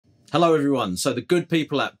Hello everyone. So the good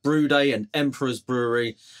people at Brew and Emperors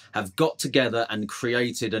Brewery have got together and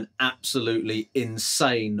created an absolutely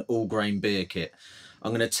insane all-grain beer kit.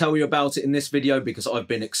 I'm going to tell you about it in this video because I've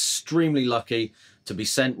been extremely lucky to be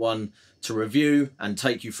sent one to review and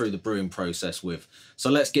take you through the brewing process with. So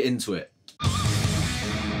let's get into it.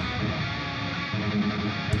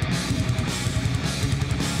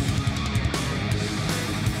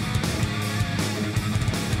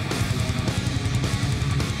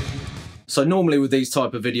 So normally with these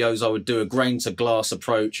type of videos, I would do a grain to glass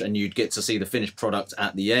approach and you'd get to see the finished product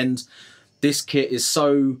at the end. This kit is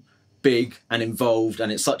so big and involved and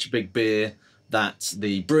it's such a big beer that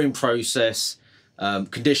the brewing process,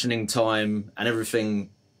 conditioning time and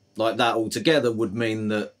everything like that all together would mean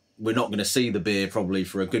that we're not going to see the beer probably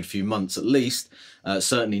for a good few months at least,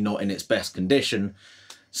 certainly not in its best condition.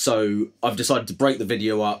 So I've decided to break the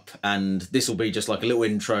video up and this will be just like a little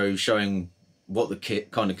intro showing what the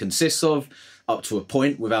kit kind of consists of up to a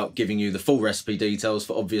point without giving you the full recipe details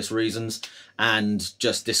for obvious reasons, and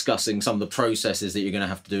just discussing some of the processes that you're going to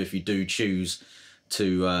have to do if you do choose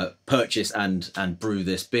to purchase and brew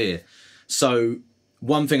this beer. So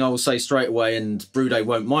one thing I will say straight away, and Brew Day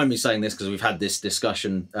won't mind me saying this because we've had this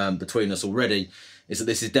discussion between us already, is that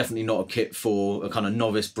this is definitely not a kit for a kind of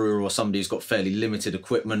novice brewer or somebody who's got fairly limited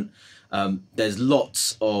equipment. There's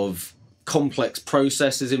lots of complex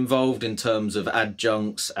processes involved in terms of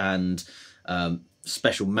adjuncts and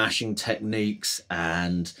special mashing techniques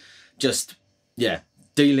and just, yeah,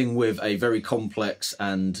 dealing with a very complex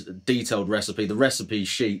and detailed recipe. The recipe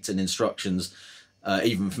sheet and instructions,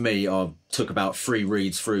 even for me, took about 3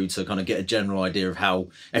 reads through to kind of get a general idea of how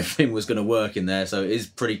everything was going to work in there. So it is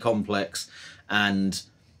pretty complex and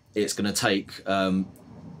it's going to take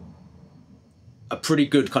a pretty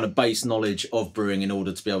good kind of base knowledge of brewing in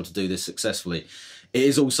order to be able to do this successfully. It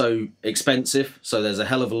is also expensive, so there's a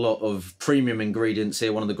hell of a lot of premium ingredients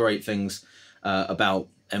here. One of the great things about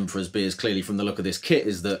Emperor's beers, clearly from the look of this kit,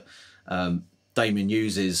 is that Damien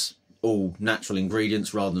uses all natural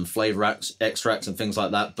ingredients rather than flavour extracts and things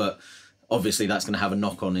like that, but obviously that's going to have a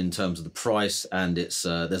knock-on in terms of the price, and it's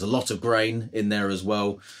there's a lot of grain in there as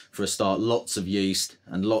well for a start, lots of yeast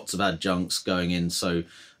and lots of adjuncts going in. So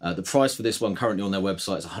the price for this one currently on their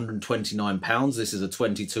website is £129. This is a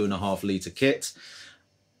 22.5 litre kit.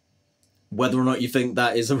 Whether or not you think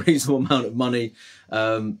that is a reasonable amount of money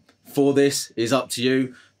for this is up to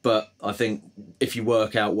you, but I think if you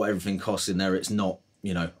work out what everything costs in there, it's not,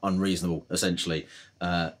 you know, unreasonable essentially.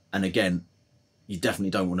 And again, you definitely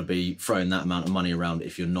don't want to be throwing that amount of money around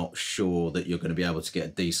if you're not sure that you're going to be able to get a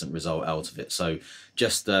decent result out of it. So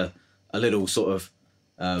just a little sort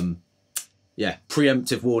of yeah,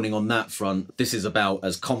 preemptive warning on that front. This is about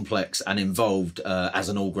as complex and involved as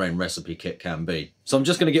an all-grain recipe kit can be. So I'm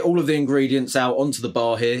just going to get all of the ingredients out onto the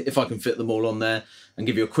bar here, if I can fit them all on there, and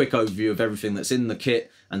give you a quick overview of everything that's in the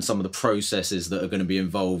kit and some of the processes that are going to be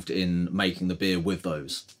involved in making the beer with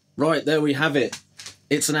those. Right, there we have it.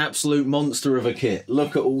 It's an absolute monster of a kit.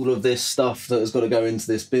 Look at all of this stuff that has got to go into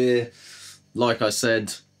this beer. Like I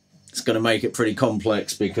said, it's going to make it pretty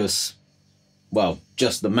complex because, well,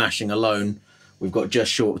 just the mashing alone, we've got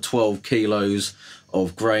just short of 12 kilos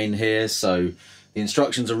of grain here. So the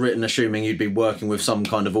instructions are written assuming you'd be working with some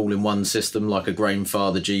kind of all-in-one system like a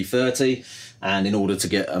Grainfather G30. And in order to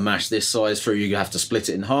get a mash this size through, you have to split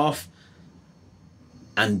it in half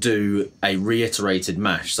and do a reiterated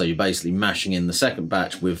mash. So you're basically mashing in the second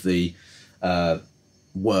batch with the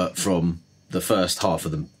work from the first half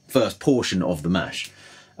of the first portion of the mash.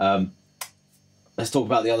 Let's talk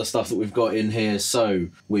about the other stuff that we've got in here. So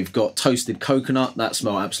we've got toasted coconut. That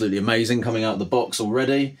smells absolutely amazing coming out of the box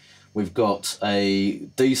already. We've got a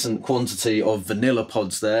decent quantity of vanilla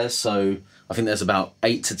pods there. So I think there's about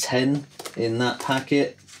 8 to 10 in that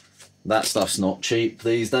packet. That stuff's not cheap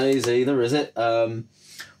these days either, is it?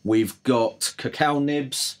 We've got cacao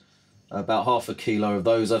nibs, about half a kilo of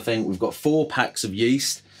those, I think. We've got 4 packs of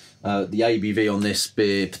yeast. The ABV on this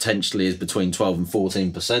beer potentially is between 12 and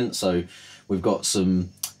 14%. So we've got some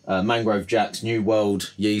Mangrove Jack's New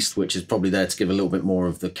World yeast, which is probably there to give a little bit more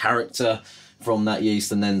of the character from that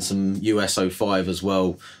yeast, and then some US05 as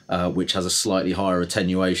well, which has a slightly higher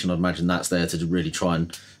attenuation. I'd imagine that's there to really try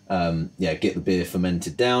and yeah, get the beer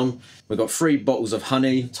fermented down. We've got 3 bottles of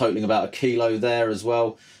honey, totaling about a kilo there as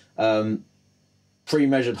well.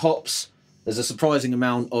 Pre-measured hops. There's a surprising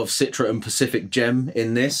amount of Citra and Pacific Gem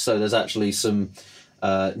in this, so there's actually some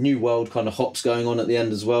New World kind of hops going on at the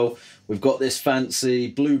end as well. We've got this fancy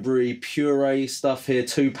blueberry puree stuff here,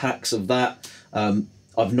 2 packs of that.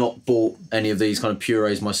 I've not bought any of these kind of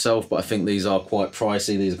purees myself, but I think these are quite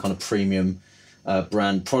pricey. These are kind of premium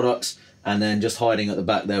brand products. And then just hiding at the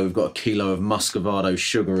back there, we've got a kilo of muscovado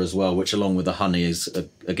sugar as well, which along with the honey is,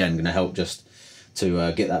 again, going to help just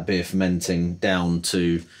to get that beer fermenting down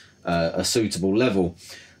to a suitable level.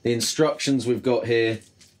 The instructions we've got here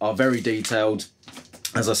are very detailed.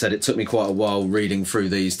 As I said, it took me quite a while reading through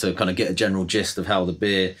these to kind of get a general gist of how the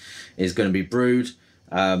beer is going to be brewed.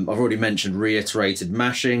 I've already mentioned reiterated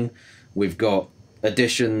mashing. We've got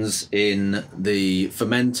additions in the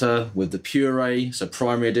fermenter with the puree, so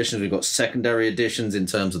primary additions. We've got secondary additions in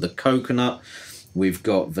terms of the coconut. We've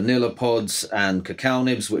got vanilla pods and cacao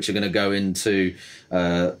nibs, which are going to go into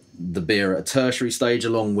the beer at a tertiary stage,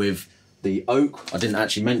 along with the oak. I didn't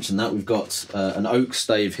actually mention that. We've got an oak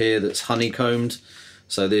stave here that's honeycombed.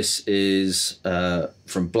 So this is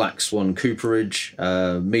from Black Swan Cooperage,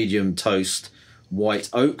 medium toast white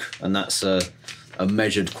oak, and that's a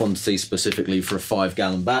measured quantity specifically for a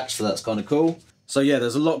 5-gallon batch, so that's kind of cool. So yeah,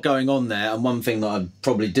 there's a lot going on there, and one thing that I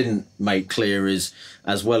probably didn't make clear is,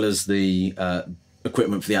 as well as the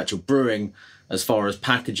equipment for the actual brewing, as far as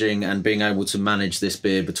packaging and being able to manage this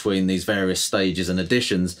beer between these various stages and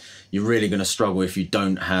additions, you're really going to struggle if you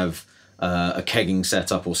don't have a kegging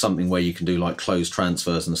setup or something where you can do like closed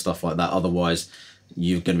transfers and stuff like that. Otherwise,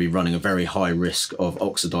 you're going to be running a very high risk of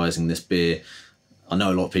oxidizing this beer. I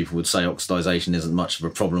know a lot of people would say oxidization isn't much of a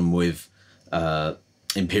problem with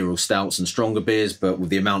imperial stouts and stronger beers, but with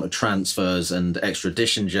the amount of transfers and extra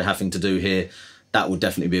additions you're having to do here, that would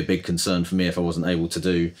definitely be a big concern for me if I wasn't able to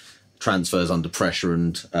do transfers under pressure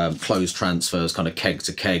and closed transfers, kind of keg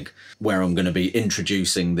to keg, where I'm going to be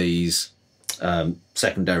introducing these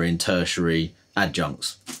secondary and tertiary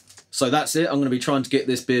adjuncts. So that's it. I'm going to be trying to get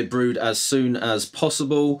this beer brewed as soon as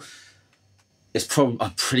possible.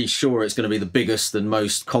 I'm pretty sure it's going to be the biggest and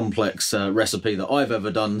most complex recipe that I've ever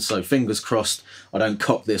done, so fingers crossed I don't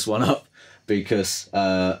cock this one up, because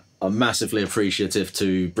I'm massively appreciative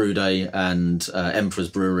to Brew Day and Emperors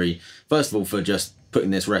Brewery, first of all for just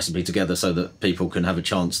putting this recipe together so that people can have a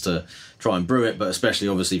chance to try and brew it, but especially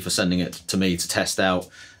obviously for sending it to me to test out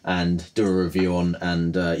and do a review on.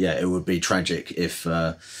 And yeah, it would be tragic if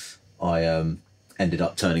I ended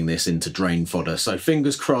up turning this into drain fodder. So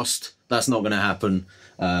fingers crossed that's not going to happen,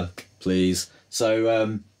 please.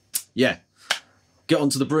 So yeah, get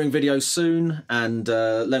onto the brewing video soon, and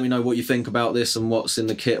let me know what you think about this and what's in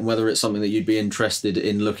the kit and whether it's something that you'd be interested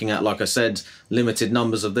in looking at. Like I said, limited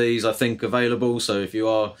numbers of these I think available, so if you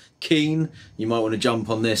are keen, you might want to jump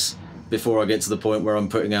on this before I get to the point where I'm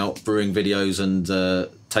putting out brewing videos and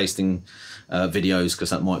tasting videos, because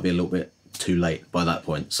that might be a little bit too late by that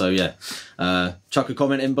point. So yeah, chuck a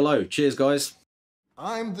comment in below. Cheers guys.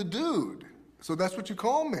 I'm the dude, so that's what you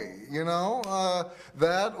call me, you know?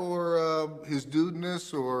 That or his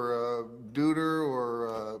dudeness, or duder,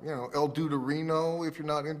 or, you know, El Duderino if you're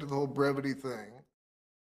not into the whole brevity thing.